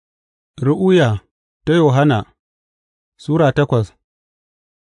Ru'uya ta Yohanna Sura takwas.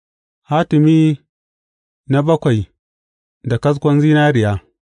 Hatimi na bakwai da kaskon zinariya.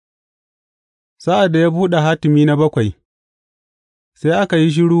 Sa'ad da ya buɗe hatimi na bakwai, sai aka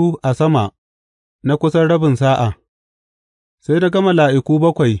yi shiru a sama na kusan rabin sa'a, sai na ga mala'iku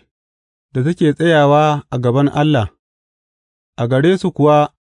bakwai da suke tsayawa a gaban Allah, a gare su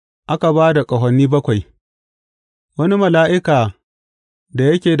kuwa aka ba da ƙahoni bakwai. Wani mala'ika da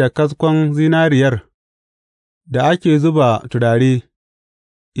yake da kaskon zinariyar da ake zuba turare,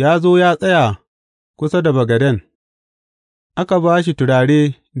 ya zo ya tsaya kusa da bagaden, aka ba shi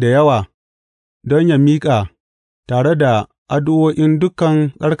turare da yawa don yă miƙa tare da addu'o'in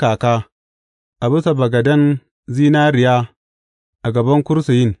dukan tsarkaka a bisa bagaden zinariya a gaban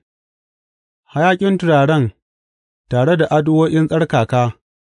kursiyin, hayaƙin turaren tare da addu'o'in tsarkaka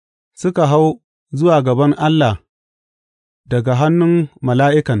suka hau zuwa gaban Allah daga hannun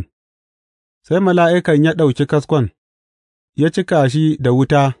mala'ikan, sai mala'ikan ya ɗauki kaskon, ya cika shi da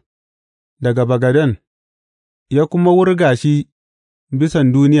wuta daga bagaden, ya kuma wurga shi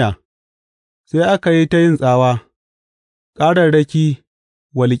bisan duniya, sai aka yi ta yin tsawa, ƙararraki,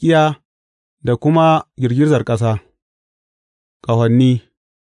 walƙiya da kuma girgizar ƙasa. Ƙahoni.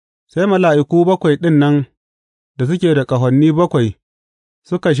 Sai mala'iku bakwai ɗin nan da suke da ƙahoni bakwai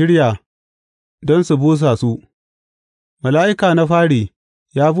suka shirya don su busa su. Mala'ika na fari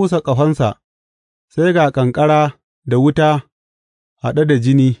ya busa ƙahonsa, sai ga ƙanƙara da wuta haɗe da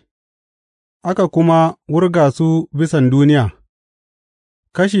jini, aka kuma wurga su bisan duniya,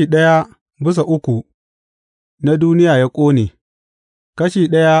 kashi ɗaya bisa uku na duniya ya ƙone, kashi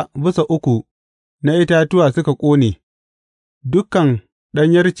ɗaya bisa uku na itatuwa suka ƙone, dukan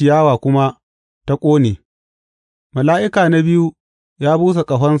ɗanyar ciyawa kuma ta ƙone. Mala'ika na biyu ya busa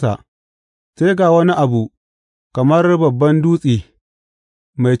ƙahonsa, sai ga wani abu kamar babban dutse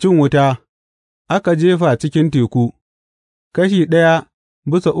mai cin wuta aka jefa cikin teku, kashi ɗaya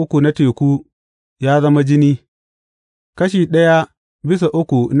bisa uku na teku ya zama jini, kashi ɗaya bisa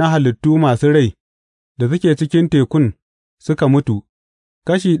uku na halittu masu rai da suke cikin tekun suka mutu,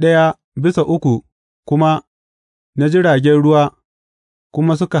 kashi ɗaya bisa uku kuma na jiragen ruwa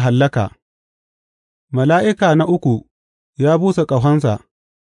kuma suka hallaka. Mala'ika na uku ya busa ƙahonsa,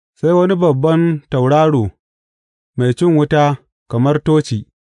 sai wani babban tauraro mai cin wuta kamar toci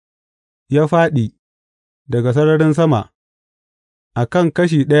ya fāɗi daga sararin sama a kan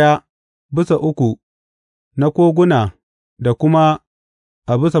kashi ɗaya bisa uku na koguna da kuma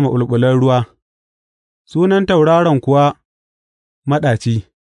a bisa maɓulɓulan ruwa, sunan tauraron kuwa Maɗaci,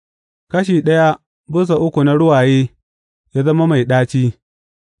 kashi ɗaya bisa uku na ruwaye ya zama mai ɗaci,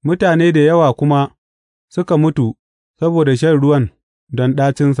 mutane da yawa kuma suka mutu saboda shan ruwan don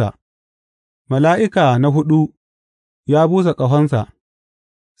ɗacinsa. Mala'ika na huɗu ya busa ƙahonsa,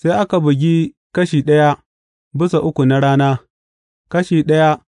 sai aka bugi kashi ɗaya bisa uku na rana, kashi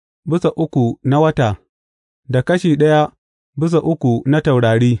ɗaya bisa uku na wata, da kashi ɗaya bisa uku na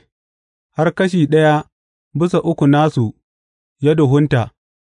taurari, har kashi ɗaya bisa uku nasu ya duhunta,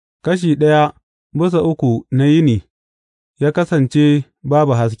 kashi ɗaya bisa uku na yini ya kasance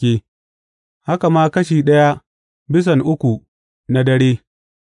babu haske, haka ma kashi ɗaya bisan uku na dare.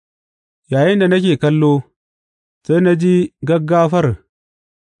 Yayinda nake kallo, sai na ji gaggafar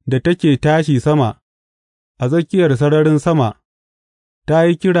da take tashi sama a tsakiyar sararin sama ta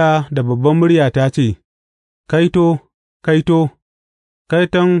yi kira da babbar murya ta ce, Kaito, kaito,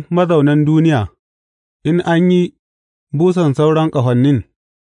 kaiton mazaunan duniya, in an yi busan sauran ƙahonin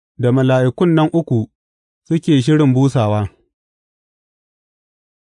da mala'ikun nan uku suke shirin busawa!